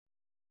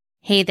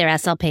Hey there,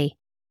 SLP.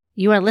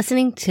 You are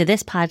listening to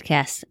this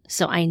podcast,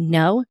 so I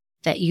know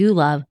that you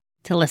love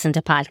to listen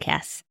to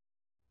podcasts.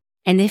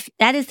 And if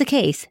that is the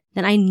case,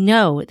 then I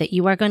know that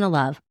you are going to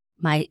love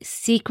my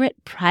secret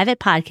private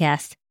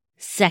podcast,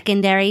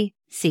 Secondary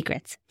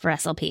Secrets for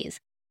SLPs.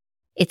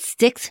 It's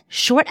 6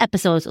 short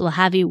episodes that will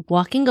have you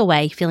walking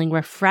away feeling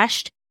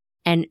refreshed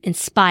and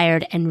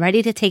inspired and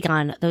ready to take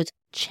on those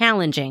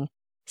challenging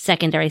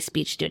secondary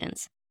speech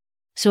students.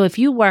 So if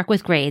you work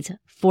with grades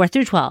 4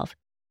 through 12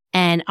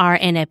 and are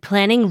in a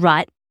planning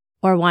rut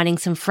or wanting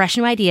some fresh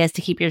new ideas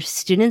to keep your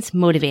students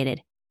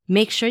motivated,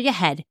 make sure you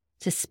head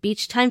to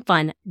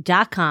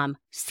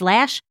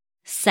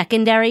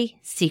speechtimefun.com/secondary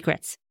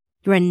secrets.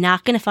 You are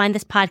not going to find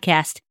this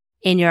podcast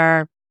in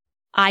your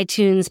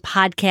iTunes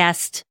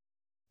podcast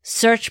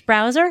search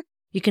browser.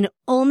 You can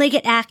only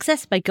get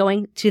access by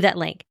going to that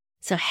link.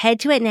 So head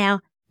to it now.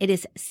 It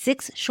is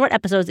 6 short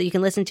episodes that you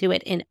can listen to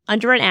it in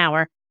under an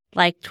hour,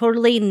 like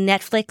totally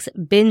Netflix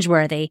binge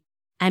worthy.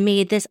 I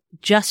made this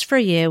just for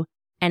you,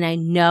 and I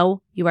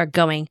know you are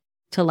going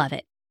to love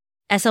it.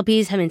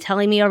 SLPs have been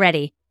telling me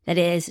already that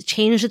it has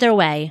changed their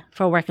way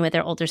for working with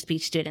their older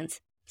speech students.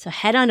 So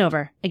head on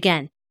over,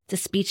 again, to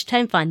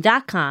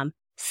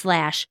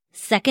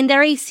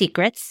speechtimefun.com/secondary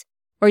secrets,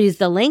 or use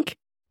the link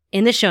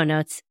in the show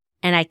notes,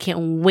 and I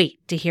can't wait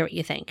to hear what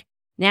you think.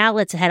 Now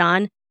let's head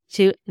on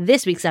to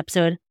this week's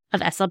episode of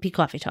SLP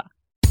Coffee Talk.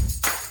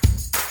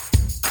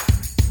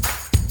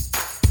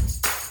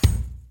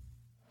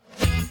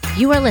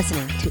 You are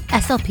listening to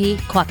SLP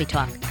Coffee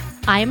Talk.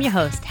 I am your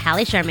host,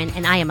 Hallie Sherman,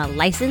 and I am a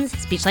licensed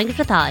speech-language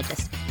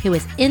pathologist who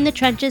is in the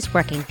trenches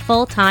working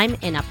full-time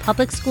in a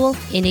public school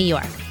in New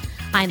York.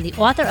 I am the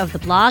author of the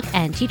blog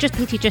and Teachers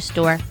Pay Teachers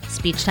store,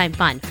 Speech Time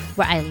Fun,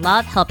 where I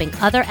love helping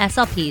other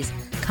SLPs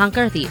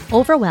conquer the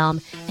overwhelm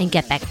and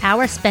get back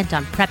hours spent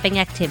on prepping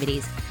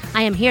activities.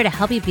 I am here to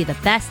help you be the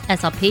best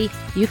SLP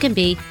you can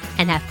be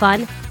and have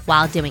fun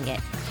while doing it.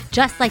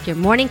 Just like your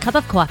morning cup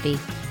of coffee,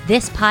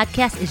 this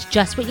podcast is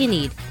just what you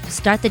need to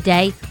start the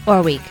day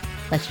or week.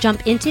 Let's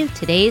jump into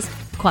today's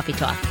Coffee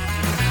Talk.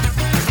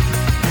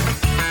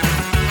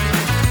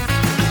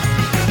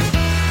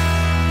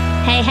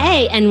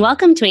 Hey, and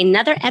welcome to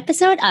another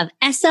episode of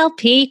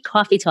SLP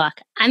Coffee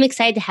Talk. I'm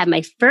excited to have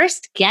my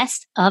first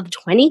guest of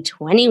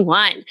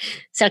 2021.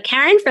 So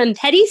Karen from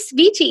Petty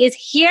Speechy is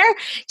here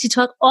to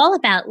talk all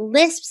about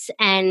lisps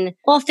and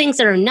all things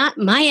that are not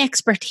my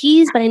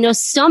expertise, but I know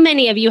so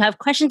many of you have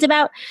questions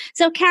about.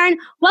 So Karen,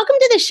 welcome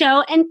to the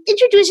show and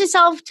introduce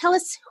yourself. Tell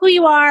us who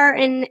you are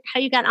and how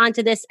you got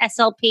onto this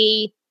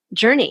SLP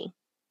journey.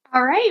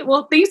 All right.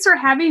 Well, thanks for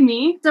having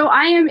me. So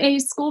I am a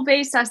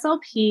school-based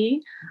SLP.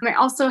 I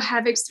also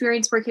have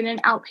experience working in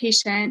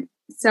outpatient.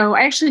 So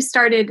I actually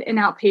started in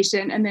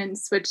outpatient and then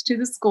switched to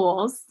the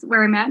schools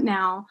where I'm at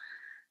now.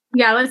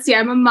 Yeah, let's see.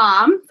 I'm a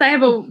mom. So I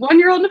have a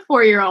 1-year-old and a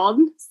 4-year-old.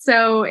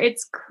 So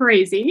it's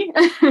crazy.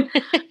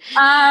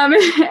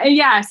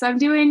 Yeah, so I'm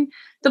doing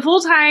the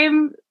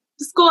full-time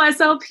school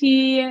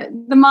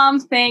SLP, the mom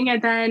thing,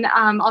 and then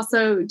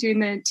also doing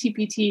the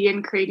TPT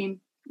and creating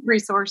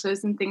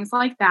resources and things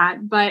like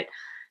that. But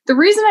the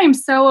reason I'm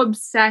so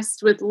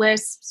obsessed with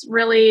lisps,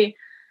 really,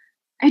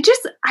 I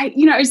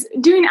was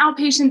doing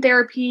outpatient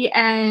therapy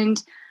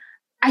and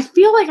I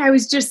feel like I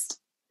was just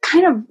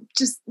kind of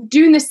just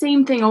doing the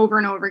same thing over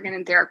and over again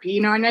in therapy,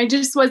 and I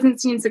just wasn't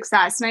seeing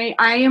success. And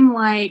I am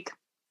like,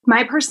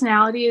 my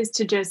personality is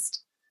to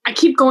just, I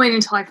keep going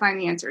until I find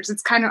the answers.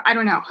 It's kind of, I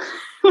don't know.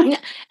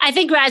 I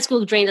think grad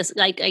school trained us,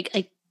 like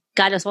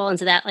got us all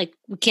into that. Like,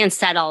 we can't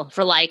settle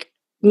for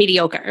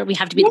mediocre. We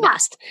have to be the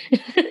best.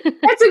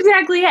 That's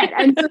exactly it.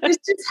 And so this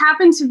just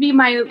happened to be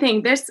my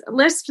thing. This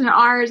lisp and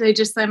R's,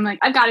 I'm like,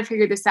 I've got to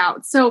figure this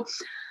out. So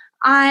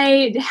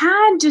I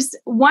had just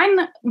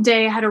one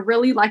day, I had a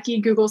really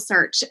lucky Google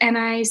search and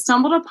I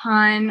stumbled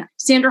upon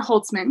Sandra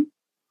Holtzman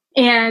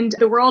and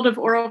the world of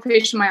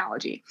orofacial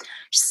myology.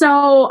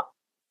 So,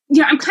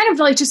 I'm kind of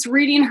like just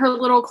reading her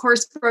little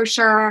course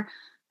brochure.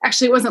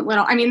 Actually, it wasn't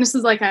little. I mean, this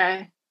is like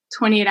a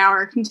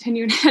 28-hour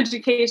continuing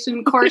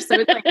education course. So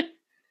it's like,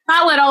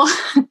 not little.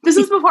 This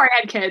is before I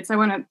had kids. I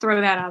want to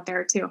throw that out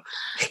there too.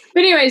 But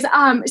anyways,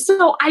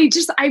 so I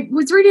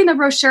was reading the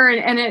brochure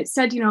and it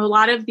said, a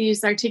lot of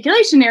these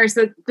articulation errors,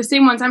 the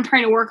same ones I'm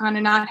trying to work on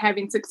and not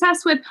having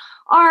success with,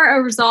 are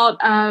a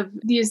result of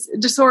these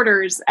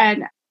disorders.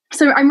 And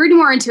so I'm reading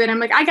more into it. I'm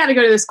like, I got to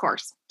go to this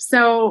course.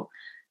 So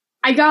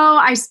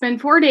I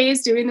spend 4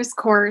 days doing this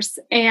course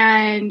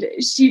and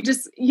she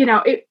just,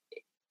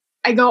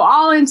 I go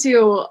all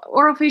into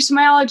orofacial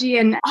myology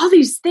and all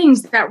these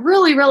things that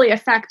really, really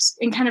affect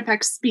and can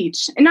affect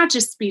speech, and not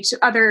just speech,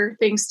 other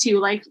things too,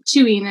 like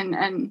chewing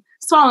and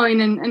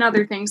swallowing and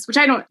other things, which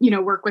I don't,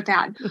 work with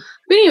that. But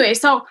anyway,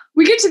 so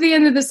we get to the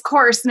end of this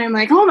course and I'm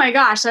like, oh my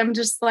gosh, I'm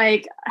just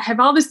like, I have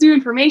all this new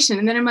information.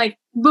 And then I'm like,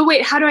 but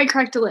wait, how do I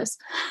correct a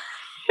lisp?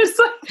 It's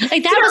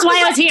like that was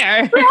why I was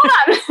here. Wait, hold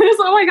on.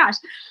 Oh my gosh.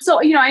 So,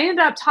 I ended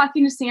up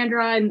talking to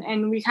Sandra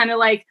and we kind of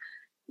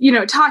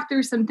talked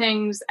through some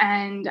things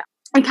and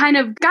it kind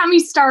of got me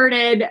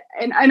started,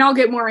 and I'll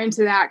get more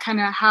into that, kind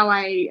of how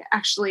I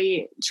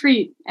actually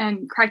treat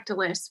and correct a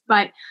lisp.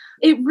 But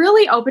it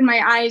really opened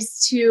my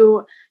eyes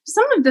to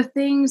some of the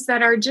things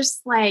that are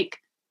just like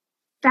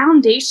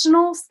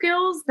foundational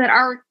skills that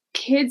our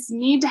kids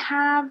need to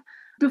have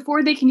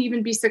before they can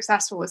even be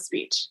successful with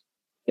speech.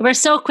 We're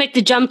so quick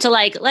to jump to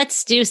like,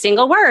 let's do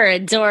single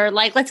words or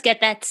like, let's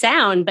get that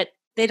sound, but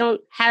they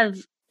don't have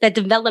the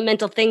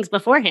developmental things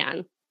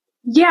beforehand.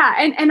 Yeah.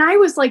 And I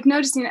was like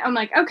noticing it. I'm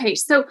like, okay,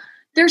 so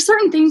there are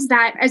certain things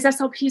that as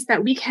SLPs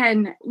that we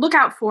can look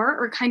out for,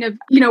 or kind of,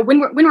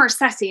 when we're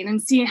assessing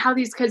and seeing how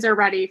these kids are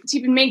ready to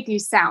even make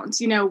these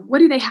sounds, what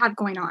do they have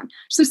going on?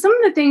 So some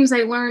of the things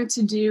I learned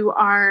to do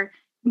are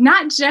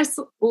not just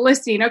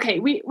listening. Okay,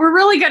 we're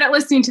really good at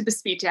listening to the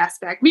speech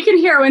aspect. We can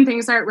hear when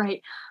things aren't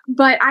right.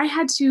 But I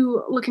had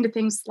to look into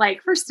things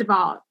like, first of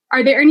all,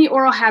 are there any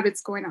oral habits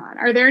going on?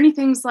 Are there any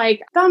things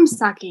like thumb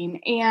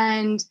sucking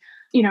and,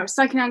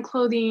 sucking on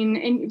clothing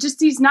and just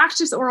these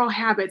noxious oral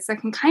habits that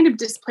can kind of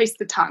displace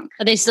the tongue?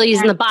 Are they still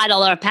using the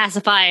bottle or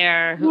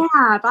pacifier?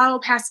 Yeah, bottle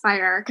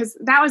pacifier, because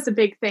that was a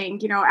big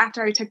thing.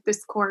 After I took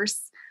this course,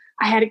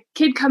 I had a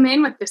kid come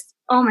in with this,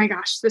 oh my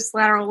gosh, this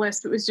lateral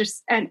lisp. It was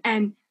just,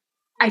 and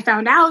I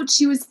found out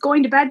she was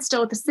going to bed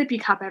still with a sippy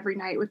cup every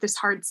night with this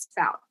hard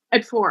spout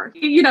at 4.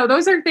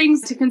 Those are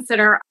things to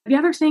consider. The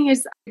other thing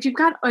is, if you've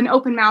got an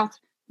open mouth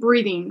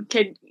breathing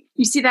kid,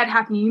 you see that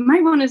happening, you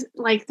might want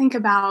to think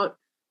about,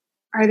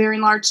 are there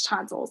enlarged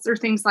tonsils or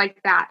things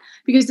like that?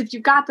 Because if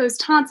you've got those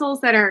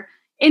tonsils that are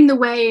in the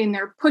way and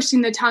they're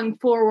pushing the tongue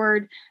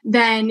forward,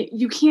 then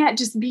you can't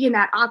just be in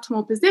that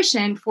optimal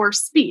position for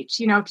speech,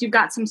 if you've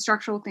got some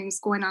structural things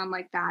going on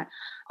like that.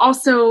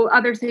 Also,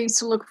 other things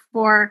to look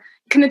for,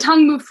 can the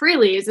tongue move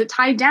freely? Is it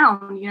tied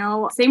down?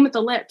 Same with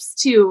the lips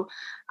too.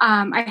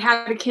 I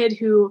had a kid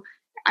who,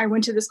 I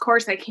went to this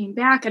course, I came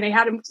back and I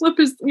had him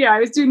I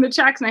was doing the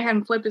checks and I had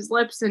him flip his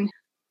lips, and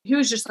he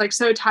was just like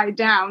so tied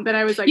down that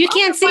I was like, you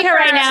can't see her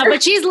right now,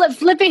 but she's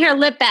flipping her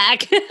lip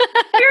back.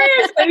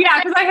 Seriously, yeah,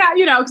 because I had,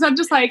 because I'm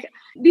just like,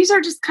 these are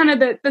just kind of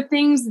the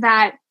things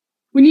that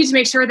we need to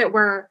make sure that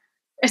we're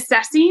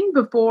assessing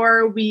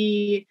before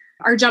we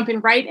are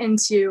jumping right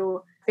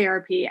into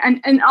therapy.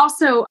 And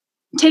also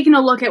taking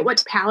a look at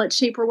what palate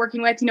shape we're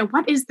working with.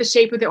 What is the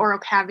shape of the oral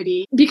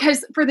cavity?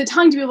 Because for the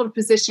tongue to be able to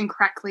position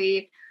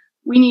correctly,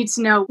 we need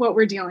to know what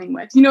we're dealing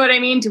with. You know what I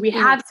mean? Do we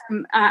have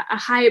some a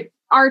high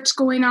arch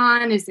going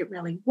on? Is it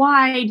really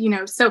wide?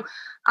 So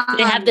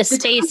they have the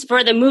space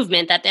for the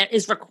movement that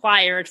is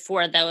required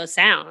for those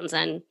sounds.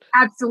 And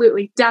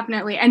absolutely,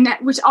 definitely. And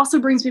that, which also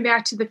brings me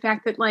back to the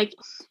fact that like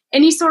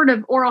any sort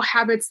of oral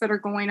habits that are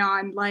going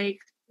on, like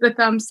the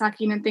thumb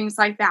sucking and things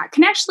like that,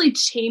 can actually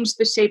change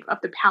the shape of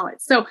the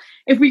palate. So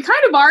if we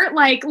kind of aren't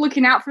like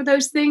looking out for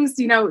those things,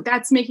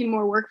 that's making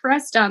more work for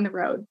us down the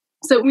road.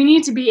 So we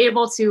need to be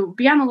able to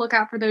be on the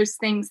lookout for those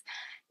things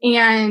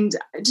and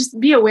just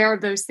be aware of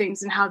those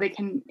things and how they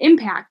can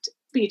impact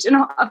speech. And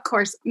of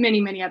course,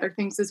 many, many other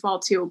things as well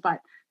too, but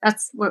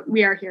that's what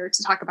we are here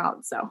to talk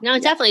about. So no,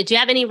 definitely. Do you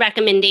have any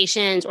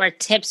recommendations or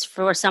tips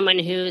for someone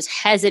who's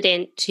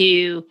hesitant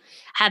to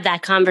have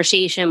that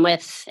conversation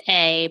with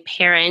a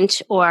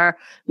parent or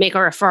make a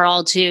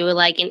referral to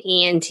like an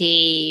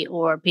ENT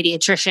or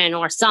pediatrician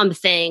or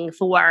something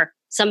for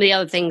some of the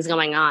other things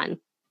going on?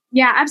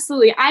 Yeah,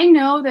 absolutely. I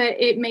know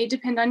that it may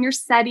depend on your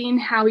setting,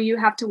 how you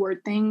have to word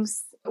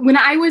things. When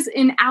I was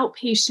in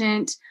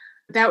outpatient,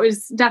 that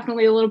was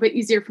definitely a little bit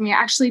easier for me. I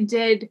actually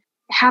did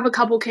have a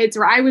couple kids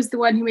where I was the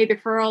one who made the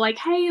referral, like,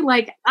 hey,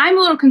 like, I'm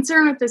a little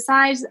concerned with the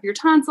size of your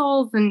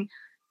tonsils, and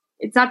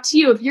it's up to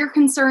you. If you're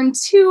concerned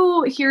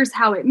too, here's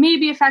how it may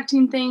be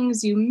affecting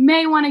things. You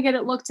may want to get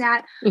it looked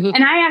at. Mm-hmm.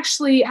 And I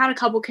actually had a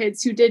couple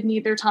kids who did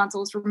need their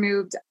tonsils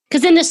removed.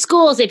 Because in the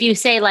schools, if you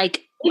say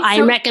like,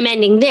 I'm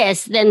recommending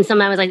this, then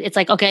sometimes it's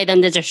like, okay,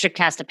 then the district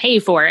has to pay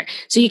for it.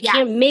 So you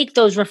can't make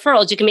those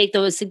referrals. You can make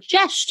those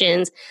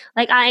suggestions.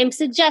 Like, I'm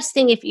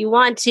suggesting if you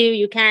want to,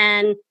 you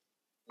can.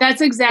 That's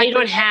exactly. You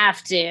don't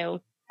have to.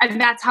 And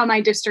that's how my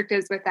district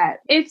is with that.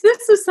 If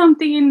this is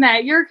something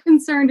that you're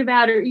concerned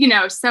about, or,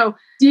 so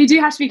you do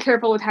have to be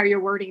careful with how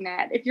you're wording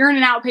it. If you're in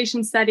an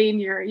outpatient setting,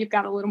 you've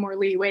got a little more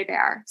leeway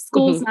there.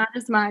 School's mm-hmm. not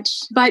as much,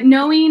 but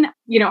knowing,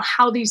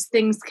 how these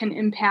things can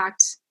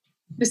impact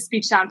the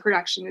speech sound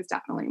production is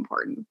definitely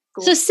important.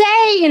 Cool. So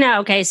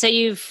say, so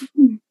you've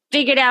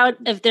figured out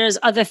if there's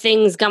other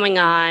things going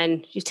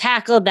on, you've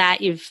tackled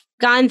that, you've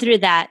gone through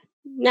that.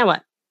 Now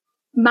what?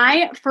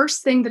 My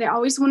first thing that I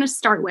always want to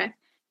start with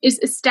is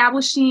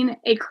establishing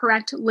a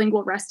correct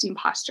lingual resting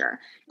posture.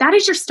 That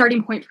is your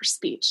starting point for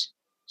speech.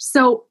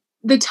 So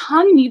the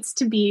tongue needs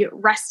to be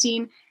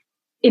resting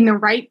in the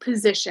right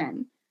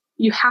position.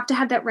 You have to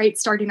have that right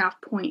starting off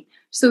point.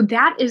 So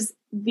that is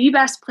the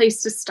best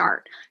place to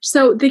start.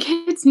 So the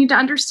kids need to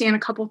understand a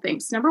couple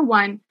things. Number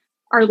one,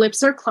 our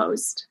lips are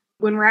closed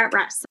when we're at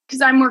rest,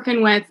 because I'm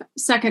working with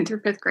 2nd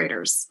through 5th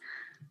graders.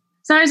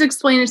 So I was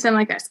explaining to them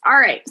like this. All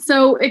right,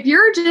 so if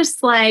you're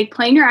just like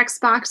playing your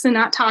Xbox and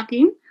not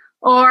talking,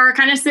 or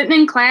kind of sitting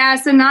in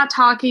class and not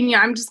talking,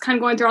 I'm just kind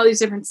of going through all these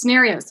different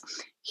scenarios.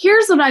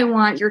 here's what I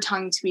want your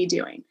tongue to be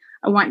doing.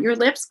 I want your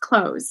lips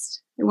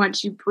closed. I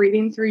want you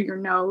breathing through your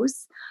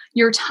nose.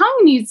 Your tongue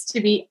needs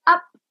to be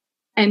up,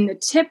 and the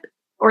tip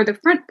or the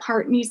front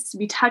part needs to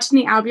be touching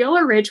the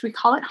alveolar ridge. We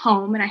call it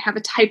home, and I have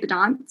a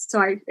typodont, so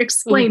I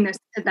explain this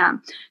to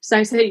them. So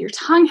I said your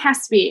tongue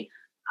has to be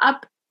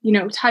up,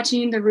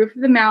 touching the roof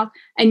of the mouth,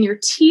 and your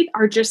teeth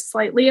are just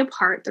slightly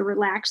apart. They're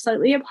relaxed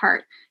slightly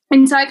apart.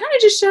 And so I kind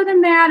of just show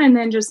them that, and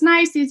then just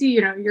nice, easy,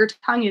 your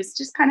tongue is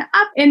just kind of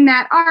up in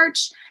that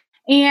arch,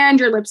 and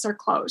your lips are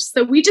closed.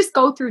 So we just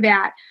go through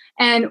that,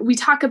 and we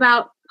talk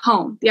about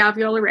home, the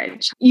alveolar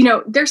ridge.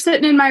 They're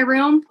sitting in my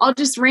room. I'll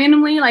just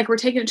randomly, like we're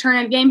taking a turn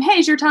at a game. Hey,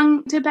 is your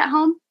tongue tip at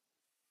home?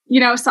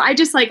 So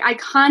I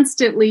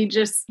constantly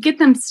just get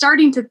them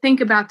starting to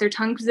think about their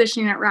tongue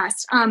positioning at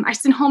rest. I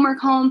send homework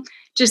home,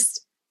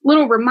 just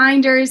little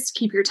reminders to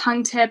keep your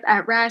tongue tip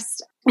at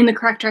rest in the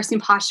correct resting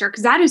posture,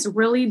 because that is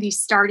really the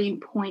starting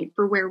point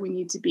for where we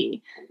need to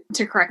be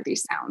to correct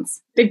these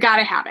sounds. They've got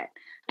to have it.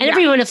 I never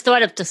even have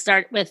thought of to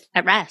start with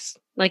at rest.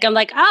 Like, I'm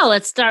like, oh,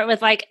 let's start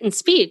with like in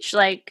speech,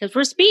 like, because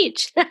we're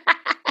speech.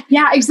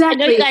 Yeah,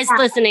 exactly. I know you guys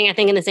listening are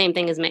thinking the same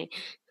thing as me.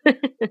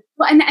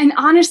 Well, and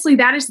honestly,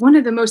 that is one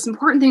of the most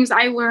important things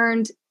I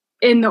learned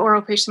in the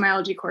orofacial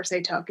myology course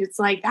I took. It's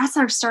like, that's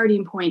our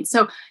starting point.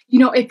 So,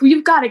 if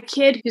we've got a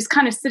kid who's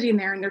kind of sitting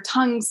there and their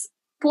tongue's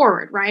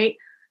forward, right?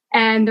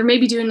 And they're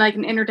maybe doing like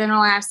an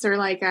interdental S or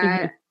like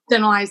a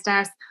dentalized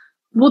S.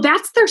 Well,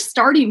 that's their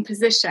starting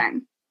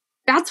position.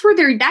 That's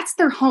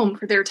their home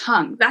for their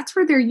tongue. That's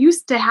where they're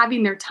used to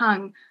having their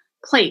tongue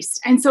placed.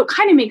 And so it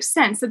kind of makes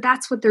sense that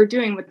that's what they're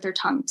doing with their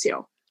tongue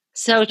too.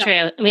 So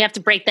true. We have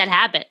to break that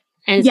habit.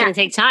 And it's going to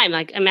take time.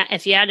 Like,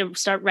 if you had to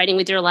start writing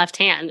with your left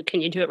hand,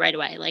 can you do it right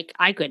away? Like,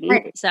 I couldn't.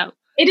 Right. So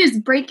it is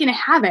breaking a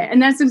habit. And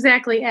that's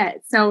exactly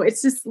it. So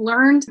it's just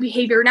learned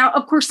behavior. Now,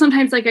 of course,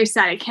 sometimes, like I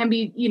said, it can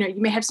be, you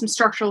may have some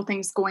structural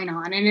things going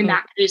on. And in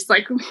that case,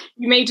 like,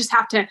 you may just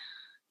have to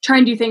try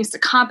and do things to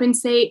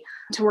compensate,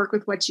 to work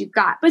with what you've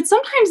got. But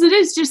sometimes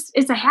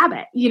it's a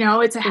habit,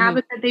 it's a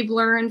habit that they've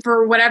learned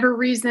for whatever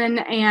reason.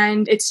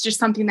 And it's just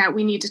something that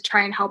we need to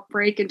try and help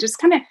break. And just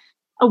kind of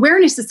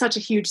awareness is such a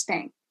huge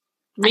thing.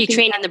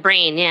 Retraining the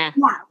brain. Yeah,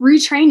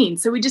 retraining.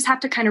 So we just have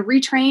to kind of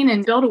retrain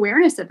and build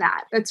awareness of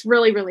that. That's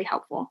really, really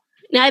helpful.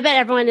 Now, I bet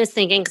everyone is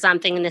thinking, because I'm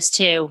thinking this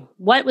too,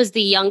 what was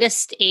the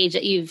youngest age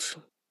that you've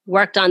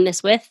worked on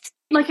this with?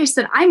 Like I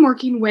said, I'm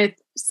working with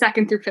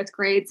 2nd through 5th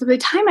grade. So by the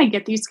time I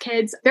get these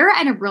kids, they're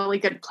at a really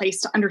good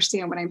place to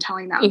understand what I'm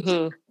telling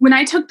them. When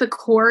I took the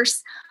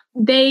course,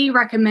 they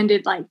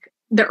recommended like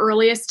the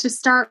earliest to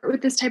start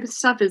with this type of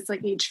stuff is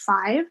like age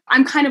 5.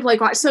 I'm kind of like,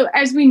 so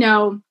as we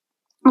know,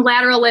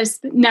 lateral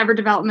lisp, never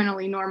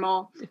developmentally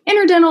normal.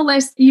 Interdental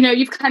lisp,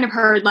 you've kind of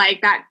heard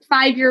like that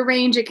 5-year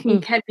range, it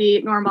can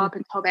be normal up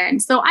until then.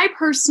 So I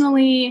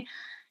personally,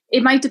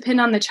 it might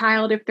depend on the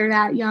child if they're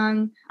that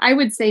young. I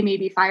would say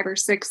maybe 5 or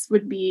 6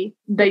 would be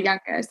the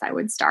youngest. I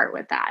would start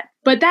with that.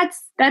 But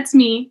that's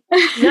me.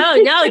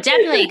 No,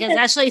 definitely. Because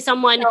actually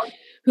someone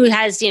who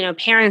has,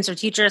 parents or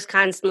teachers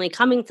constantly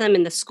coming to them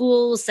in the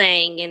school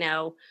saying,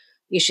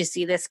 you should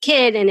see this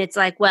kid. And it's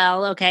like,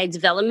 well, okay,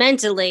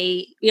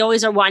 developmentally, we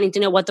always are wanting to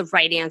know what the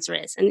right answer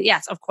is. And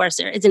yes, of course,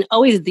 there isn't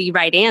always the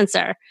right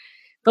answer,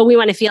 but we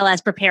want to feel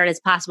as prepared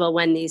as possible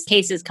when these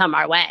cases come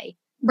our way.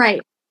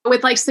 Right.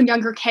 With like some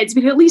younger kids,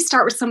 we could at least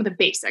start with some of the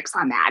basics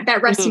on that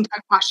resting tongue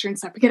posture and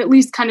stuff. We could at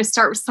least kind of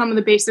start with some of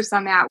the basics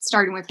on that,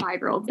 starting with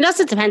 5-year-olds. It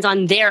also depends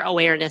on their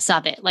awareness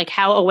of it. Like,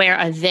 how aware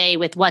are they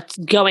with what's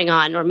going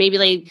on? Or maybe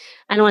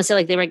I don't want to say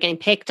like they were getting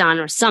picked on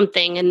or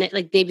something. And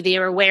maybe they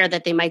were aware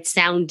that they might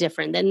sound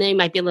different. Then they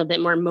might be a little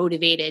bit more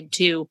motivated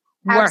to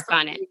work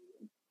on it.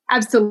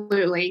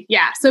 Absolutely.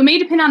 Yeah. So it may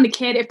depend on the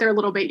kid if they're a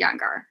little bit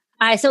younger.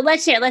 All right. So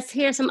let's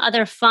hear some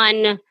other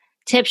fun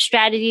tips,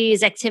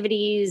 strategies,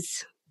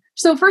 activities.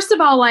 So first of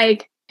all,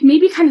 like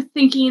maybe kind of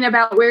thinking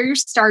about where you're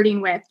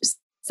starting with.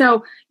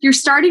 So you're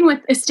starting with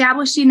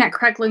establishing that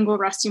correct lingual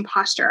resting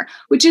posture,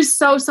 which is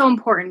so, so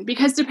important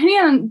because depending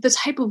on the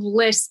type of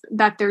lisp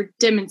that they're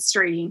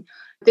demonstrating,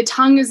 the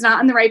tongue is not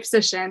in the right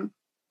position.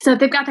 So if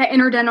they've got that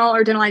interdental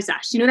or dentalized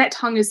S, that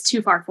tongue is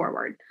too far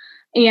forward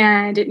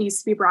and it needs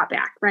to be brought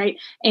back, right?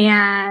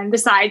 And the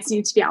sides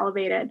need to be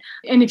elevated.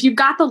 And if you've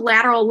got the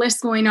lateral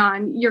lisp going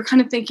on, you're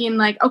kind of thinking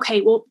like,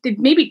 okay, well, they've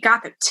maybe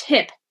got the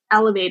tip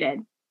elevated,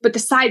 but the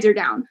sides are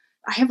down.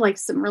 I have like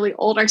some really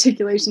old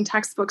articulation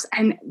textbooks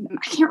and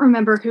I can't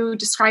remember who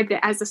described it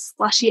as a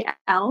slushy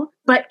L,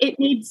 but it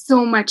made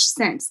so much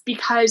sense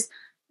because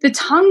the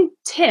tongue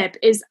tip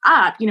is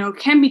up,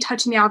 can be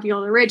touching the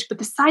alveolar ridge, but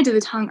the sides of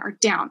the tongue are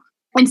down.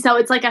 And so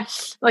it's like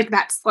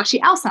that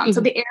slushy L sound.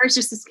 So the air is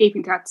just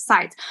escaping throughout the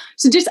sides.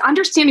 So just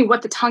understanding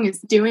what the tongue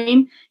is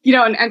doing,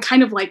 and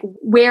kind of like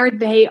where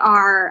they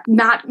are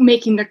not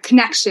making the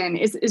connection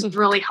is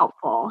really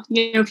helpful.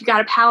 If you got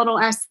a palatal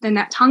S, then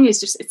that tongue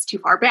is it's too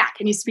far back.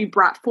 It needs to be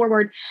brought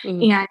forward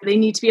and they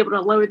need to be able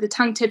to lower the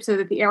tongue tip so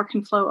that the air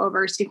can flow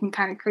over so you can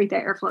kind of create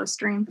that airflow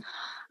stream.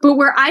 But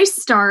where I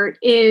start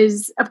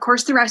is, of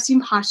course, the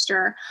resting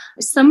posture.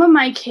 Some of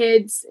my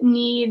kids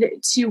need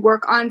to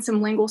work on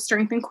some lingual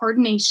strength and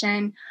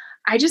coordination.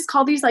 I just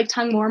call these like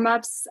tongue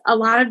warm-ups. A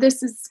lot of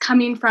this is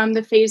coming from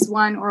the phase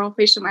 1 oral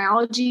facial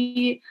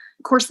myology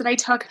course that I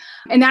took.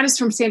 And that is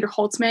from Sandra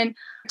Holtzman.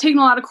 I've taken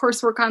a lot of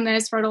coursework on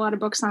this, read a lot of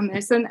books on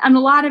this. And a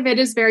lot of it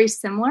is very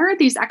similar,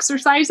 these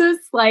exercises,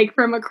 like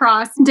from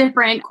across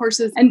different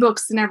courses and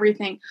books and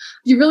everything.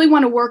 You really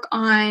want to work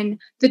on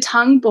the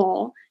tongue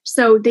bowl.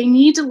 So they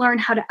need to learn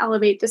how to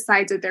elevate the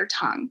sides of their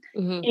tongue.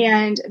 Mm-hmm.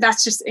 And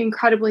that's just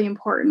incredibly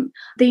important.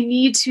 They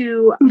need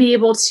to be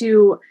able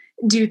to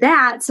do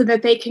that so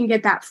that they can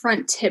get that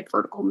front tip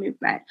vertical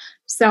movement.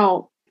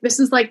 So this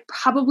is like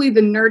probably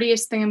the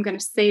nerdiest thing I'm going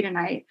to say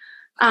tonight.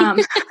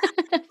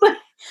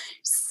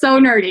 So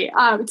nerdy,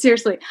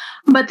 seriously.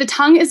 But the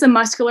tongue is a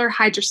muscular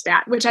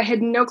hydrostat, which I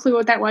had no clue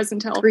what that was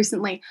until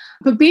recently.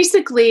 But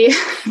basically,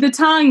 the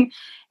tongue,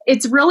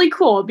 it's really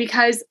cool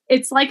because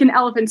it's like an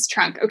elephant's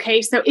trunk,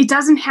 okay? So it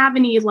doesn't have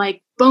any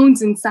like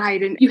bones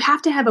inside, and you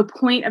have to have a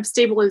point of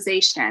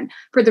stabilization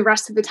for the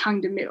rest of the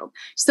tongue to move.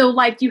 So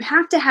like you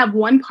have to have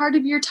one part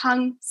of your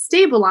tongue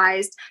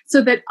stabilized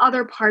so that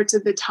other parts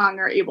of the tongue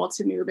are able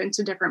to move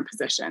into different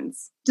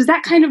positions. Does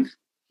that am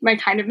I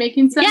kind of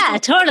making sense? Yeah,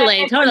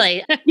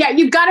 totally. Yeah,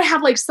 you've got to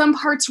have like some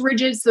parts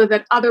rigid so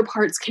that other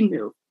parts can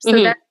move.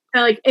 So that's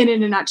like in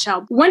a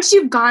nutshell. Once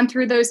you've gone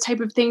through those type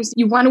of things,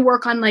 you want to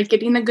work on like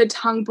getting a good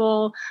tongue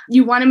bowl.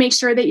 You want to make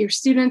sure that your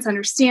students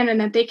understand and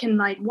that they can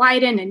like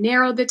widen and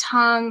narrow the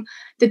tongue,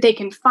 that they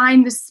can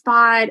find the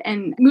spot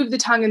and move the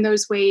tongue in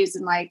those ways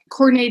in like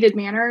coordinated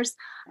manners.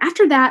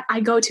 After that, I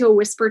go to a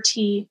whisper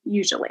T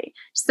usually.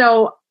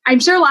 So I'm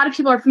sure a lot of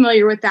people are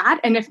familiar with that.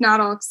 And if not,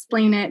 I'll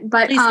explain it.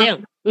 But please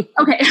do.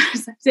 Okay.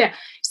 Yeah.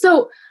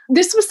 So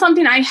this was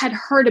something I had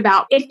heard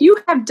about. If you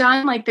have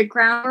done like the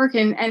groundwork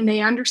and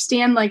they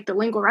understand like the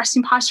lingual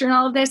resting posture and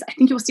all of this, I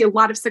think you'll see a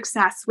lot of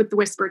success with the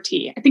whisper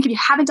T. I think if you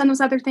haven't done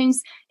those other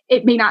things,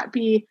 it may not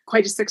be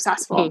quite as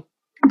successful. Mm-hmm.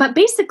 But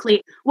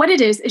basically what it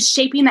is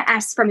shaping the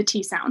S from the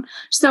T sound.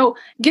 So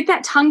get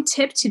that tongue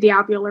tip to the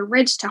alveolar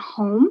ridge to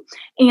home.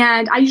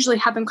 And I usually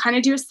have them kind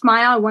of do a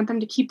smile. I want them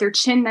to keep their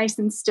chin nice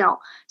and still.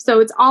 So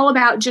it's all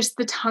about just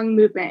the tongue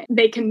movement.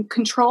 They can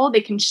control,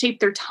 they can shape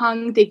their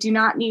tongue. They do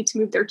not need to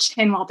move their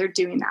chin while they're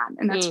doing that.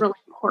 And that's really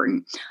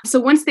important. So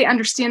once they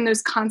understand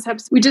those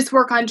concepts, we just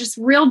work on just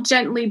real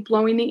gently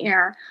blowing the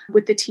air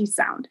with the T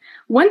sound.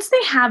 Once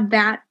they have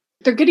that,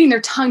 they're getting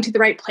their tongue to the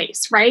right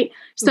place, right?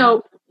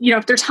 So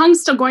if their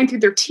tongue's still going through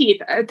their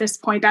teeth at this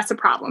point, that's a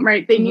problem,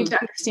 right? They need to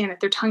understand that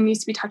their tongue needs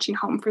to be touching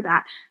home for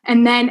that.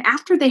 And then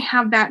after they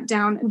have that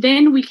down,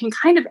 then we can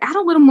kind of add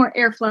a little more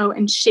airflow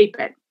and shape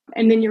it.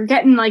 And then you're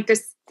getting like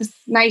this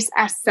nice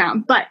S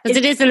sound. But because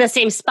it is in the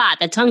same spot.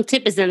 The tongue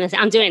tip is in the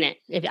I'm doing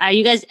it. Are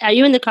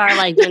you in the car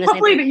like doing the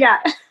same thing? Yeah.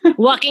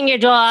 Walking your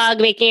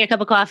dog, making your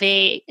cup of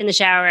coffee, in the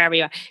shower, wherever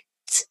you are.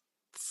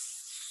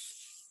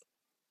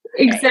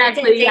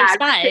 Exactly. Yeah.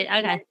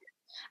 Okay.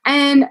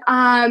 And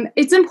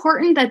it's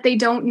important that they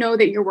don't know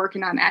that you're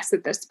working on S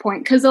at this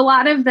point, because a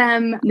lot of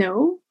them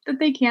know that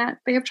they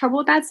have trouble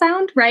with that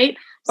sound, right?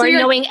 So or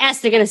knowing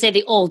S, they're going to say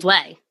the old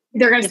way.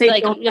 They're going to say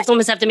like you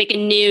almost have to make a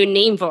new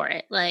name for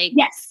it. Like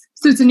yes,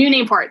 so it's a new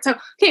name for it. So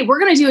okay, we're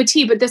going to do a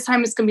T, but this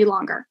time it's going to be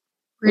longer.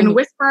 We're going to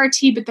whisper our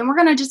T, but then we're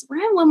going to have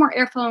a little more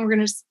airflow, and we're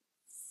going to.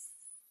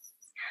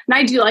 And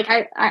I do like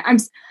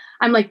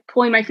I'm like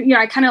pulling my,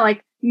 I kind of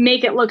like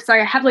make it look so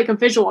I have like a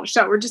visual to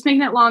show. We're just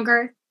making it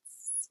longer,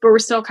 but we're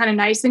still kind of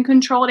nice and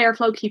controlled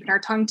airflow, keeping our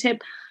tongue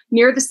tip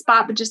near the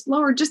spot, but just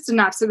lower just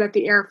enough so that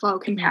the airflow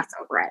can pass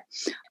over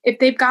it. If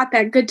they've got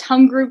that good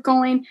tongue groove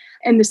going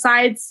and the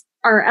sides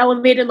are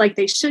elevated like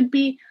they should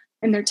be,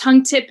 and their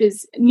tongue tip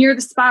is near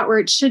the spot where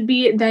it should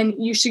be, then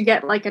you should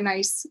get like a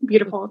nice,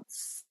 beautiful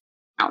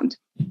sound.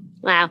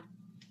 Wow.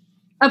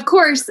 Of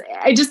course,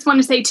 I just want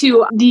to say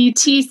too, the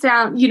T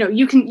sound,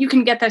 you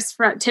can get this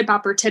for tip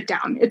up or tip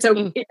down. It's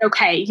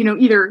okay,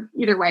 either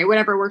way,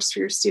 whatever works for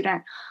your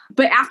student.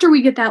 But after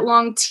we get that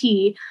long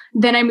T,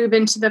 then I move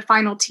into the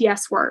final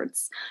TS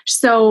words.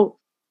 So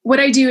what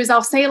I do is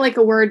I'll say like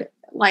a word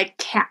like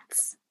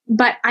cats,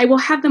 but I will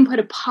have them put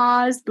a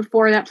pause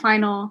before that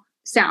final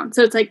sound.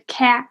 So it's like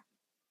cat.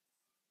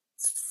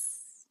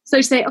 So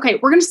I say, okay,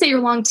 we're going to say your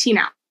long T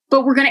now,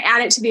 but we're going to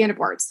add it to the end of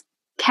words.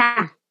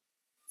 Cat.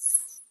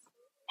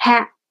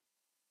 Hat.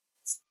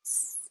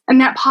 And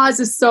that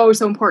pause is so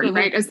important,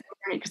 right?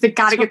 Because they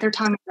got to get their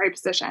tongue in the right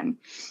position.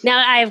 Now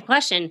I have a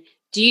question.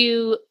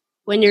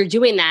 When you're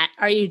doing that,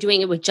 are you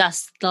doing it with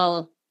just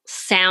the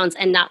sounds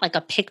and not like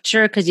a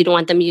picture because you don't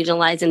want them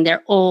utilizing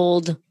their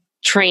old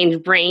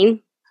trained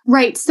brain?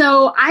 Right.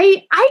 So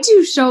I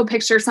do show a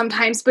picture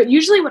sometimes, but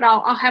usually what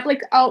I'll have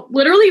like, I'll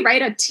literally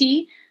write a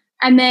T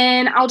and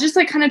then I'll just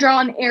like kind of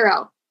draw an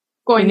arrow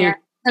going there.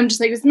 I'm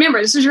just like,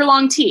 remember, this is your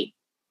long T.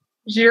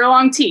 Your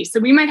long T. So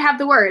we might have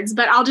the words,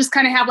 but I'll just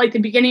kind of have like the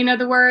beginning of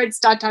the words, ...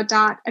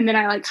 And then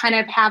I like kind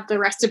of have the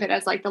rest of it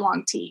as like the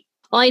long T.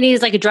 All you need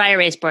is like a dry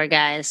erase board,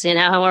 guys.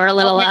 Or a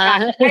little,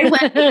 I went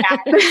with that.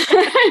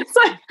 It's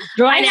like,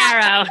 draw an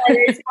arrow. Dry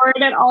erase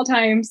board at all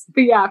times.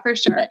 But yeah, for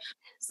sure.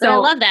 So I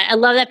love that. I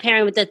love that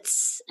pairing with the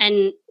tss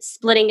and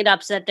splitting it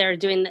up so that they're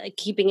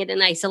keeping it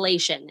in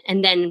isolation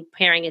and then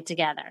pairing it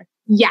together.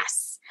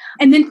 Yes.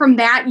 And then from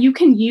that, you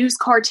can use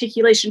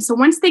co-articulation. So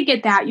once they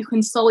get that, you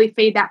can slowly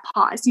fade that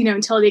pause,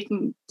 until they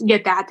can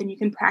get that. Then you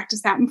can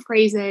practice that in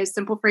phrases,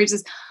 simple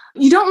phrases.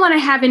 You don't want to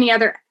have any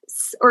other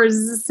or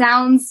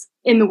sounds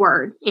in the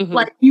word. Mm-hmm.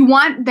 Like you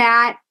want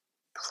that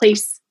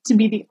place to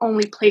be the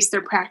only place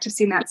they're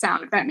practicing that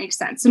sound, if that makes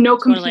sense. So no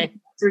complete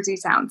or Z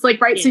sounds.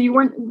 Like, right. Yeah. So you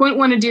wouldn't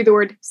want to do the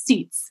word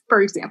seats,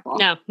 for example.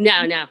 No.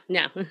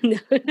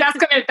 That's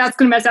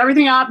gonna mess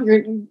everything up.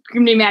 You're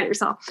gonna be mad at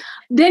yourself.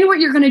 Then what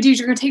you're gonna do is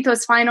you're gonna take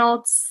those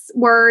final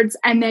words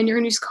and then you're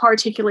gonna use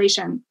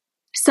co-articulation.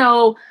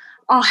 So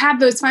I'll have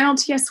those final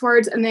TS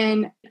words and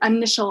then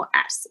initial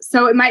S.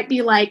 So it might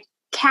be like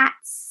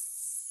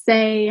cats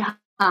say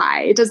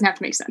hi. It doesn't have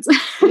to make sense.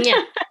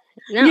 Yeah.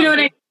 No. You know what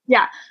I mean?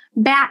 Yeah.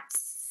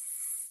 Bats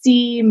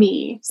see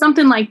me,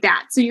 something like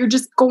that. So you're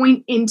just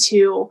going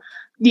into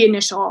the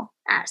initial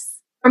S.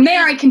 From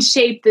there, I can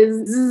shape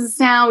the Z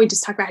sound. We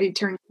just talked about how you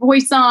turn your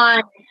voice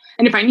on.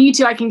 And if I need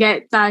to, I can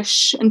get the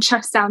sh and ch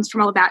sounds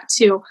from all of that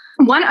too.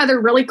 One other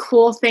really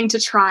cool thing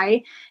to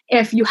try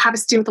if you have a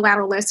student with a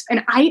lateral lisp,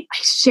 and I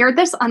shared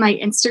this on my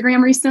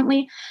Instagram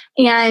recently,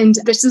 and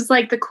this is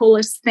like the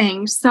coolest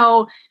thing.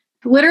 So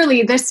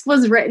literally, this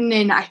was written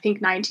in, I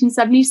think,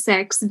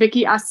 1976.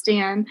 Vicki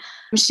Ustan.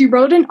 She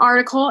wrote an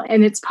article,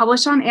 and it's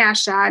published on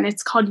ASHA, and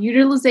it's called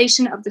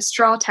Utilization of the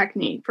Straw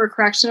Technique for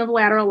Correction of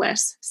Lateral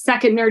Lisp.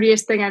 Second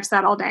nerdiest thing I've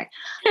said all day.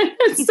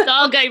 It's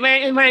all good. We're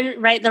in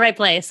the right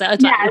place. So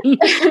it's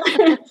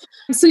fine.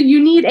 So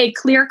you need a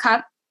clear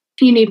cup.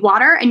 You need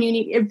water, and you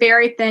need a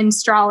very thin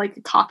straw, like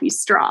a coffee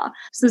straw.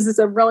 So this is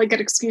a really good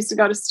excuse to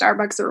go to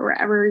Starbucks or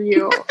wherever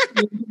you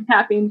get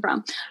caffeine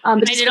from.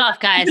 Made it off,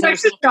 guys.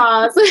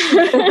 Straws.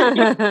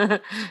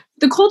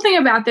 The cool thing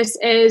about this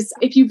is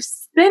if you've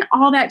spent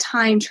all that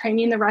time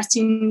training the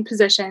resting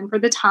position for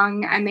the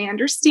tongue, and they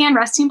understand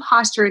resting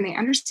posture, and they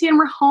understand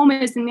where home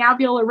is in the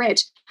alveolar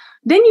ridge,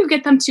 then you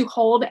get them to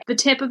hold the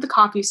tip of the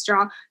coffee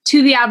straw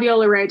to the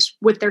alveolar ridge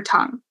with their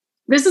tongue.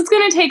 This is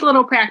going to take a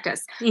little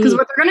practice because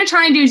what they're going to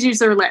try and do is use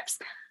their lips,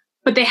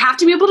 but they have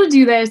to be able to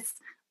do this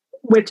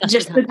with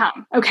just the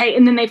tongue. Okay.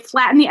 And then they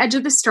flatten the edge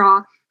of the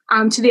straw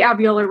to the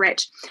alveolar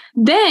ridge.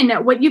 Then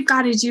what you've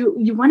got to do,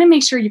 you want to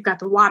make sure you've got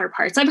the water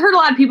parts. I've heard a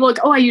lot of people like,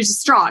 oh, I use a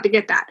straw to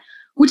get that,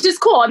 which is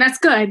cool. And that's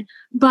good.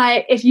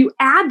 But if you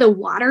add the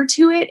water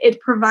to it, it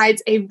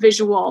provides a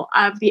visual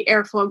of the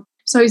airflow.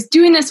 So I was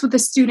doing this with a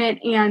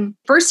student, and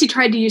first he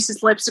tried to use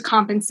his lips to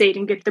compensate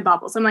and get the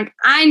bubbles. I'm like,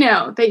 I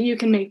know that you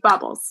can make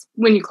bubbles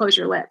when you close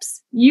your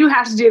lips. You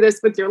have to do this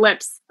with your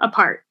lips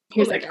apart.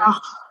 He's like, oh,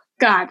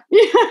 God.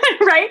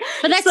 Right?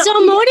 But that's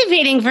so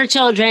motivating for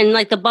children,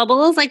 like the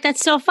bubbles. Like,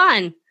 that's so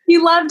fun. He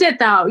loved it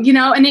though,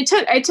 and it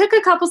took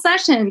a couple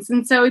sessions.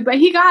 And so, but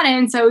he got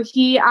in. So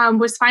he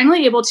was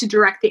finally able to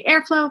direct the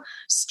airflow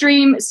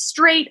stream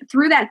straight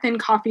through that thin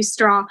coffee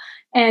straw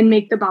and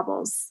make the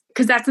bubbles.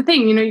 Because that's the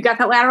thing, you got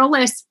that lateral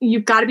lisp.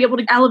 You've got to be able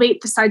to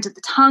elevate the sides of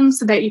the tongue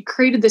so that you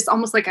created this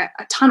almost like a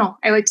tunnel.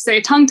 I like to say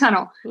a tongue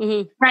tunnel,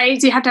 right?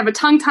 So you have to have a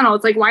tongue tunnel.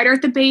 It's like wider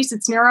at the base,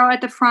 it's narrow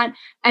at the front.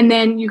 And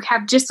then you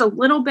have just a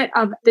little bit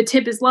of the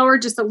tip is lower,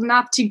 just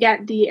enough to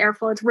get the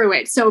airflow through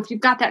it. So if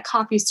you've got that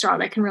coffee straw,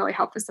 that can really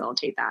help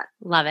facilitate that.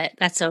 Love it.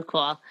 That's so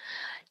cool.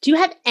 Do you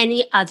have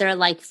any other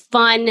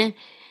fun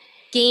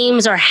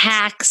games or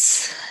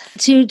hacks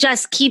to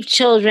just keep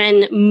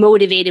children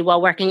motivated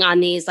while working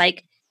on these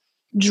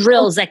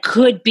drills that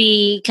could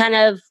be kind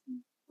of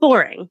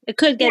boring? It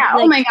could get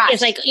oh my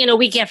gosh. It's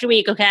week after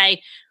week.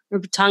 Okay,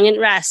 tongue and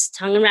rest.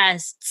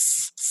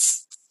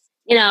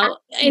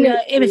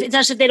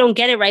 If they don't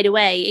get it right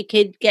away, it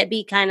could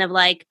be kind of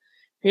like,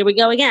 here we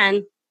go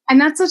again. And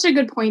that's such a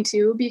good point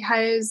too,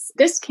 because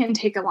this can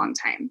take a long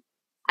time.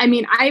 I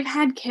mean, I've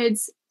had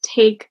kids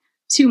take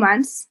 2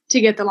 months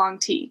to get the long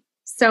T.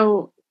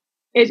 So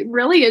it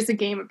really is a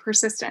game of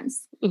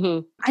persistence. Mm-hmm.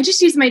 I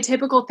just use my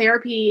typical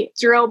therapy,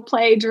 drill,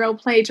 play.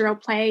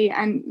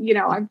 And,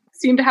 I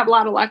seem to have a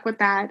lot of luck with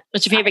that.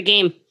 What's your favorite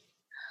game?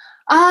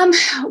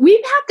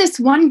 We've had this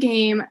one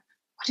game.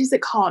 What is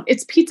it called?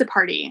 It's Pizza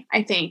Party,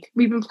 I think.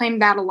 We've been playing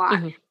that a lot.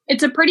 Mm-hmm.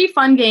 It's a pretty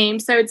fun game.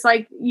 So it's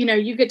like,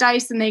 you get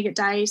dice and they get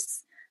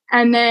dice.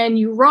 And then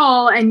you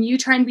roll and you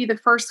try and be the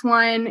first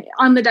one.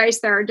 On the dice,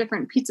 there are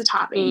different pizza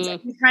toppings.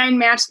 Mm. You try and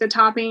match the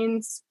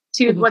toppings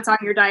to what's on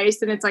your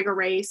dice, and it's like a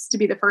race to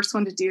be the first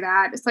one to do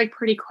that. It's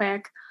pretty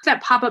quick.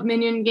 That pop-up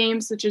minion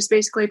games, which is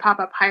basically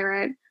pop-up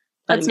pirate.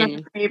 That's not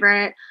my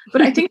favorite.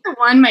 But I think the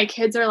one my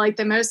kids are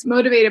the most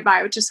motivated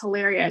by, which is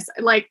hilarious.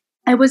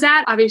 I was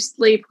at,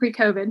 obviously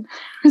pre-COVID,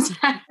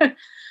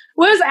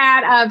 was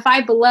at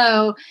Five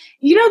Below.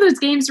 Those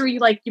games where you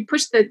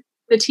push the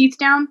teeth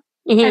down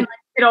and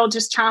it'll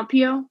just chomp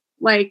you?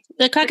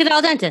 The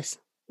crocodile dentist.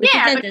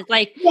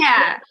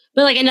 Yeah.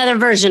 But another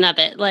version of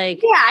it.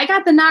 Yeah, I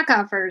got the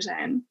knockoff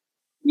version.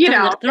 They're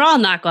all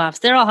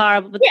knockoffs. They're all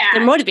horrible, but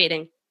they're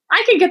motivating.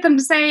 I could get them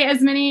to say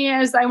as many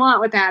as I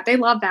want with that. They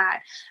love that.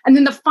 And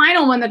then the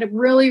final one that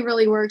really,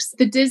 really works,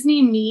 the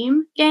Disney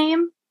meme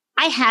game.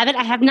 I have it.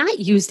 I have not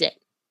used it.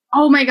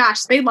 Oh my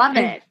gosh, they love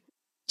it.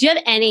 Do you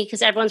have any,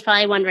 because everyone's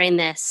probably wondering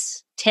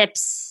this,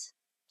 tips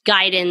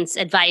guidance,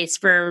 advice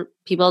for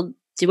people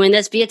doing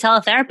this via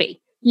teletherapy?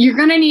 You're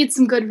going to need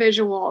some good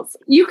visuals.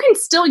 You can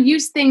still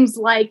use things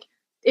like,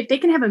 if they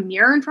can have a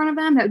mirror in front of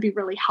them, that would be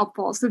really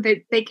helpful so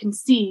that they can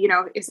see,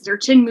 is their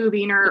chin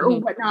moving or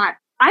whatnot.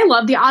 I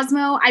love the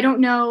Osmo. I don't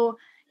know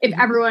if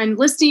everyone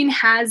listening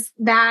has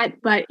that,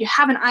 but you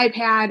have an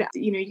iPad,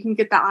 you can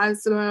get the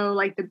Osmo,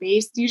 like the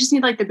base. You just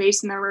need like the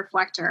base and the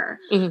reflector,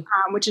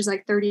 which is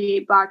like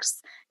 $38.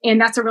 And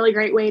that's a really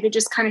great way to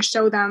just kind of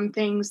show them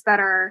things that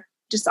are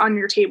just on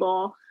your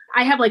table.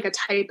 I have like a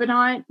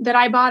Typodont that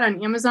I bought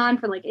on Amazon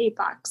for like $8.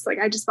 Like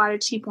I just bought a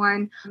cheap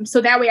one.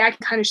 So that way I can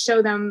kind of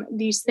show them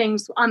these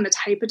things on the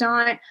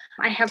Typodont.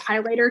 I have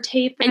highlighter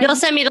tape. And you'll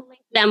send me the link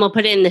to them. We'll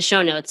put it in the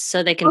show notes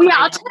so they can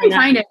I'll try and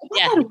find it.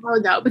 I got a while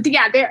ago. But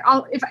yeah,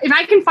 if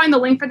I can find the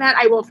link for that,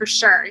 I will for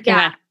sure.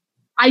 Yeah.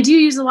 I do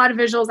use a lot of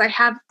visuals. I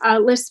have a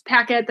list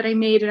packet that I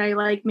made, and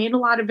I made a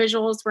lot of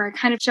visuals where I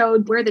kind of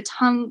showed where the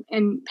tongue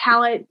and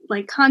palate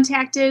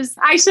contact is.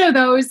 I show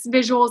those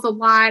visuals a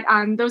lot.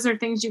 Those are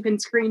things you can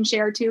screen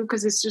share too,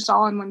 because it's just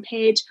all on one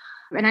page.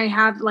 And I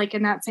have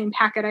in that same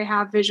packet, I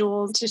have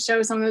visuals to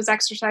show some of those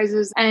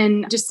exercises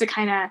and just to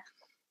kind of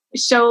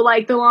show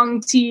the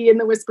long T and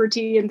the whisper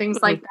T and things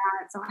like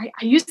that. So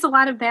I used a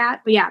lot of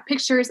that. But yeah,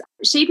 pictures,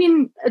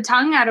 shaping a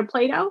tongue out of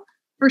Play-Doh.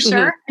 For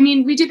sure. I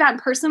mean, we do that in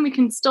person. We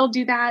can still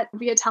do that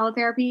via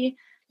teletherapy.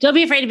 Don't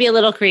be afraid to be a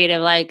little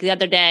creative. Like the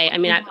other day, I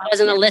mean, I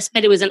wasn't a Lisp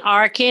kid. It was an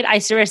R kid. I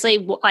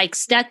seriously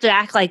stepped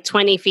back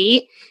 20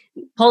 feet,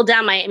 pulled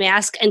down my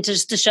mask, and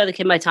just to show the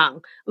kid my tongue.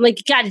 I'm like,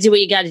 you got to do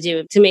what you got to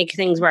do to make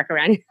things work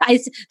around.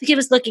 The kid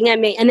was looking at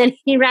me, and then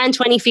he ran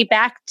 20 feet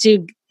back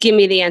to give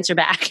me the answer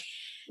back.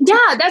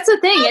 Yeah, that's the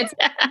thing. It's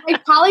my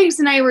colleagues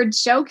and I were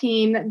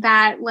joking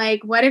that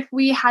what if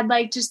we had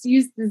just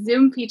used the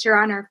Zoom feature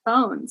on our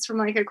phones from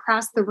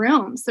across the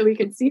room so we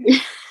could see.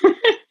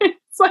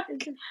 It's oh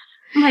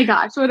my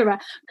gosh, what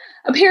about?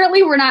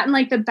 Apparently we're not in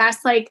the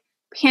best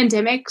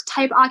pandemic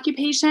type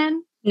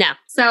occupation. No.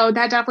 So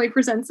that definitely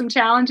presents some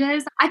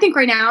challenges. I think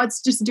right now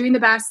it's just doing the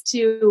best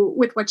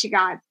with what you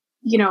got.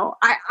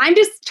 I'm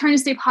just trying to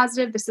stay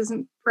positive. This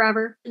isn't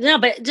forever. No,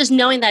 but just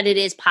knowing that it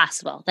is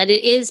possible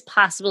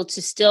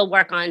to still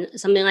work on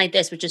something like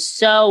this, which is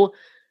so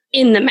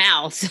in the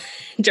mouth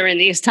during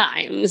these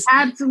times.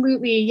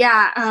 Absolutely.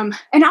 Yeah.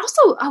 And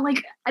also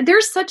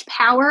there's such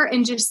power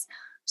in just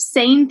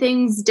saying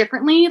things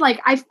differently.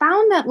 I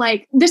found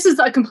that this is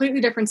a completely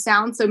different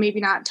sound, so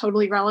maybe not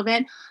totally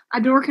relevant.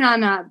 I've been working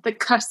on the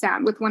cuss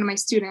sound with one of my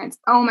students.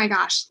 Oh my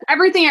gosh.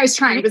 Everything I was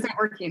trying wasn't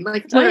working.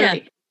 Literally. Oh, yeah.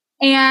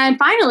 And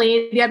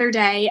finally, the other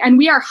day, and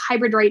we are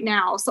hybrid right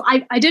now. So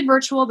I did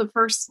virtual the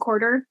first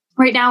quarter.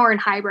 Right now, we're in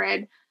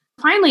hybrid.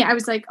 Finally, I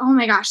was like, oh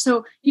my gosh.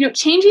 So,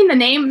 changing the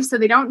name so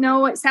they don't know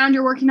what sound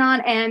you're working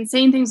on and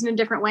saying things in a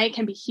different way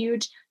can be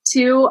huge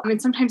too. I mean,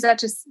 sometimes that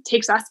just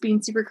takes us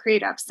being super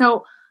creative.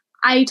 So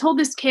I told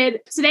this kid,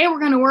 today we're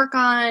going to work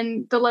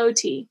on the low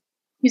T.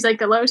 He's like,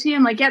 the low T?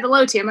 I'm like, yeah, the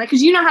low T. I'm like,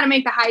 because you know how to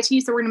make the high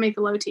T, so we're going to make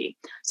the low T.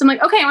 So I'm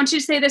like, okay, I want you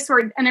to say this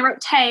word. And I wrote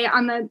Tay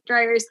on the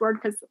dry erase board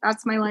because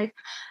that's my life.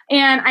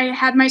 And I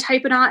had my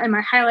Typodont and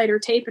my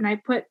highlighter tape, and I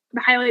put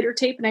the highlighter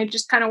tape and I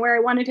just kind of where I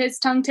wanted his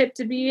tongue tip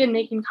to be and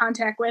making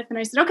contact with. And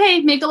I said,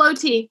 okay, make a low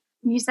T.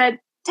 And he said,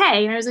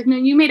 Tay. And I was like, no,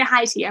 you made a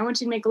high T. I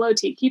want you to make a low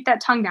T. Keep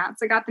that tongue down.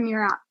 So I got the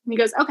mirror out. And he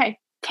goes, okay,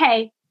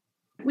 K.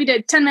 We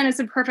did 10 minutes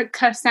of perfect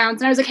cuss sounds.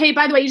 And I was like, hey,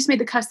 by the way, you just made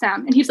the cuss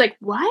sound. And he was like,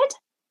 what?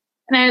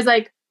 And I was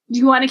like, do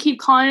you want to keep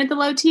calling it the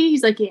low T?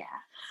 He's like, yeah.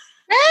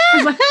 I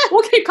was like,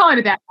 we'll keep calling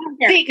it that.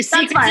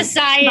 Secret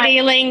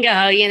society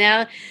lingo,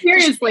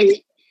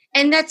 Seriously.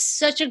 And that's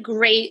such a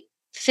great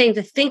thing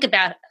to think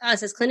about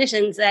us as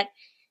clinicians, that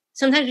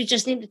sometimes we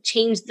just need to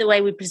change the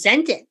way we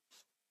present it.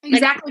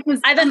 Exactly.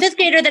 I have a fifth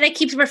grader that I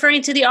keep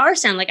referring to the R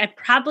sound. I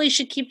probably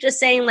should keep just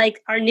saying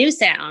our new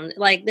sound,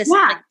 this.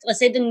 Yeah. Let's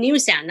say the new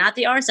sound, not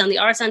the R sound. The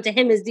R sound to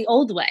him is the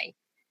old way.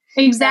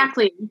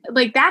 Exactly.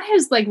 That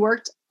has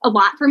worked a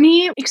lot for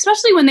me,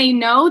 especially when they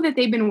know that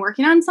they've been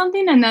working on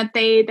something and that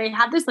they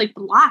have this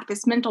block,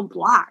 this mental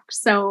block.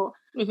 So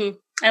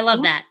I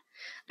love that.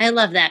 I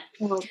love that.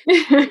 Thank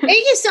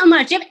you so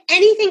much. Do you have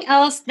anything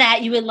else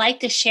that you would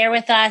like to share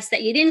with us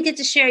that you didn't get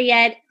to share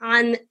yet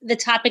on the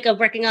topic of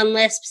working on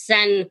lisps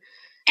and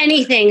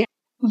anything?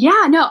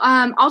 Yeah, no,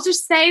 I'll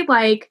just say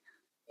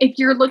if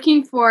you're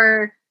looking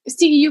for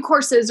CEU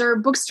courses or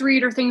books to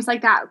read or things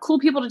like that, cool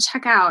people to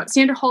check out.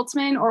 Sandra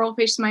Holtzman,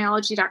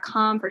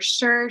 oralfacialmyology.com for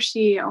sure.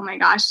 Oh my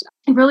gosh.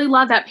 I really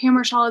love that Pam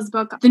Marshall's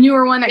book, the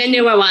newer one.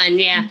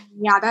 Yeah.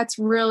 Yeah, that's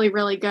really,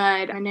 really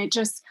good. And it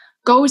just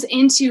goes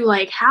into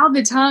how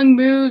the tongue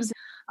moves.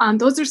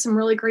 Those are some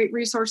really great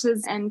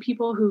resources and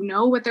people who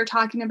know what they're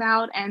talking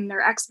about and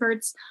they're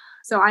experts.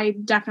 So I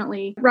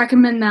definitely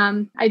recommend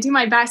them. I do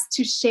my best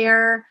to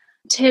share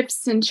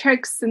tips and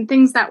tricks and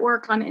things that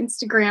work on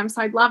Instagram.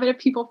 So I'd love it if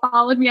people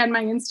followed me on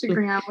my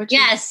Instagram.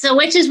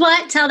 Which is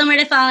what? Tell them where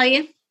to follow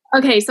you.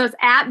 Okay, so it's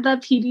at the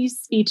PD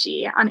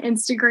Speechy on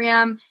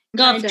Instagram.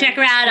 Go check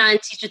her out on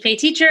Teachers Pay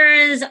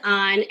Teachers,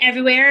 on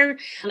everywhere.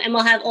 And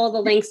we'll have all the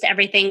links to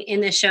everything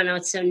in the show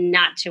notes. So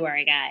not to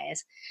worry,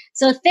 guys.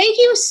 So thank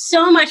you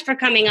so much for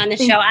coming on the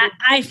show.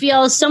 I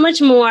feel so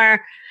much more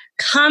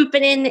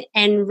confident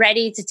and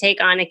ready to take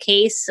on a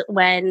case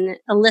when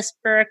a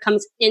lisper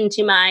comes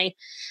into my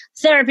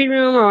therapy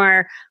room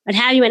or what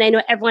have you. And I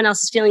know everyone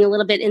else is feeling a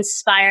little bit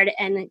inspired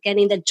and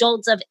getting the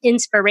jolts of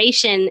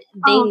inspiration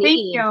they need.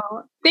 Thank you.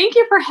 Thank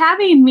you for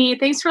having me.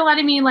 Thanks for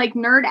letting me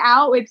nerd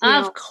out with you.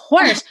 Of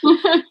course.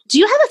 Do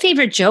you have a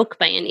favorite joke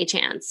by any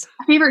chance?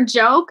 A favorite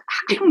joke?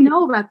 I don't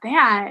know about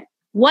that.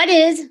 What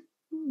is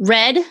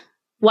red,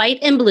 white,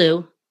 and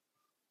blue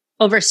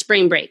over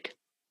spring break?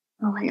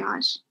 Oh my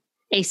gosh.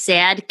 A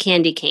sad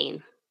candy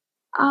cane.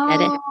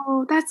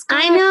 Oh, that's good.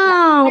 I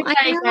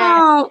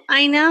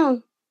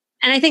know.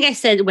 And I think I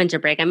said winter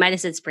break. I might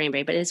have said spring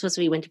break, but it's supposed to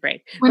be winter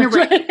break. Winter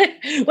break.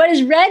 What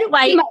is red,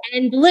 white,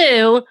 and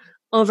blue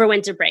over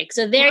winter break?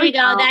 So there you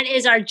go. That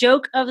is our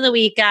joke of the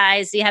week,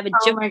 guys. You have a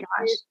joke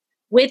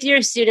with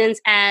your students,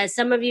 as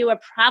some of you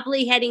are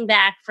probably heading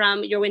back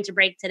from your winter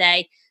break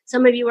today.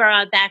 Some of you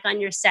are back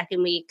on your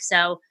second week.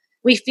 So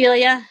we feel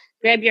you.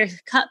 Grab your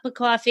cup of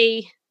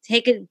coffee,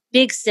 take a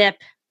big sip.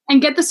 And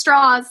get the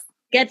straws.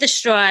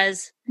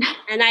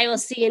 And I will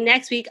see you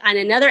next week on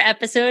another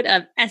episode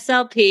of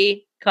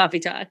SLP Coffee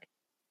Talk.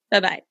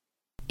 Bye-bye.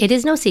 It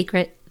is no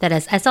secret that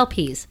as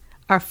SLPs,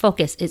 our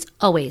focus is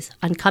always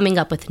on coming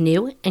up with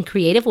new and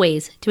creative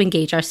ways to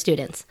engage our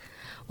students,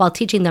 while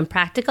teaching them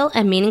practical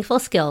and meaningful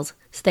skills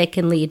so they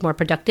can lead more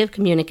productive,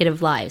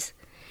 communicative lives.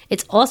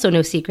 It's also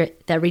no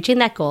secret that reaching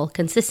that goal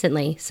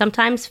consistently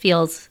sometimes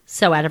feels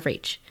so out of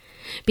reach.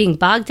 Being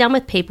bogged down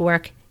with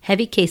paperwork,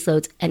 heavy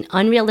caseloads, and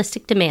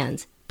unrealistic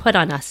demands put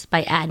on us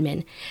by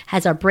admin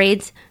has our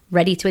brains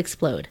ready to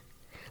explode,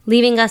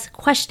 leaving us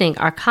questioning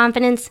our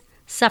confidence,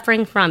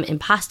 suffering from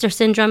imposter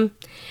syndrome,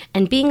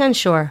 and being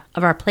unsure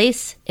of our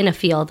place in a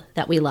field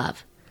that we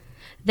love.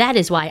 That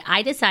is why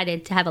I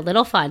decided to have a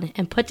little fun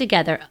and put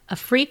together a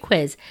free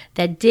quiz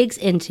that digs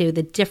into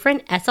the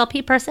different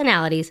SLP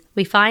personalities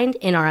we find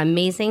in our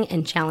amazing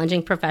and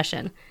challenging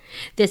profession.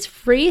 This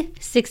free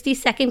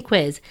 60-second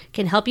quiz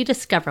can help you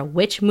discover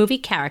which movie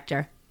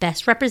character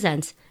best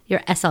represents your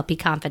SLP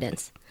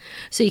confidence,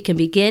 so you can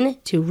begin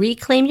to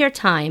reclaim your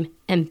time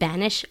and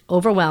banish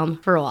overwhelm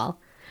for all.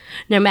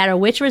 No matter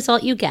which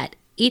result you get,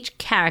 each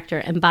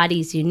character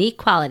embodies unique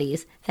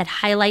qualities that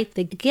highlight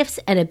the gifts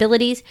and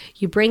abilities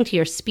you bring to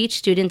your speech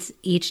students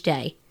each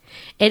day.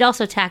 It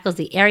also tackles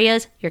the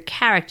areas your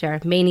character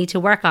may need to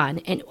work on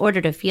in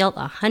order to feel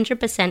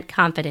 100%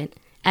 confident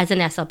as an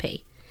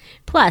SLP.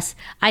 Plus,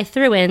 I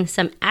threw in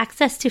some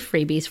access to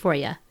freebies for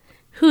you.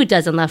 Who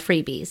doesn't love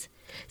freebies?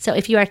 So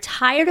if you are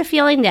tired of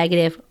feeling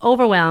negative,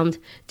 overwhelmed,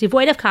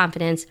 devoid of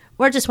confidence,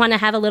 or just want to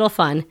have a little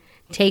fun,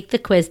 take the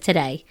quiz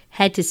today.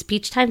 Head to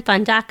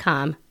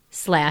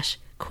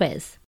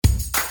speechtimefun.com/quiz.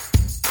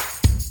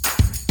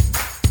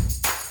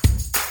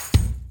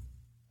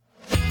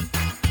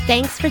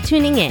 Thanks for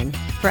tuning in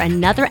for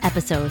another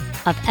episode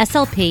of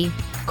SLP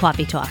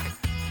Coffee Talk.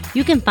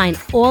 You can find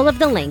all of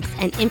the links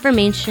and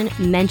information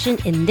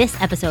mentioned in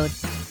this episode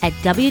at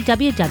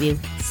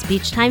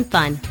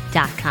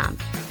www.speechtimefun.com.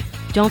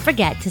 Don't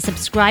forget to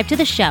subscribe to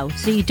the show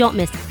so you don't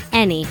miss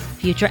any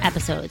future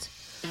episodes.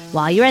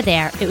 While you are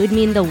there, it would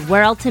mean the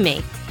world to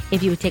me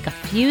if you would take a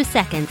few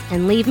seconds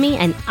and leave me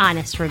an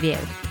honest review.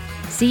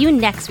 See you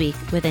next week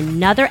with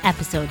another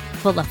episode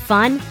full of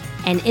fun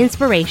and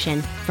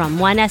inspiration from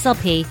one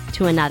SLP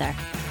to another.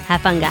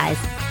 Have fun, guys.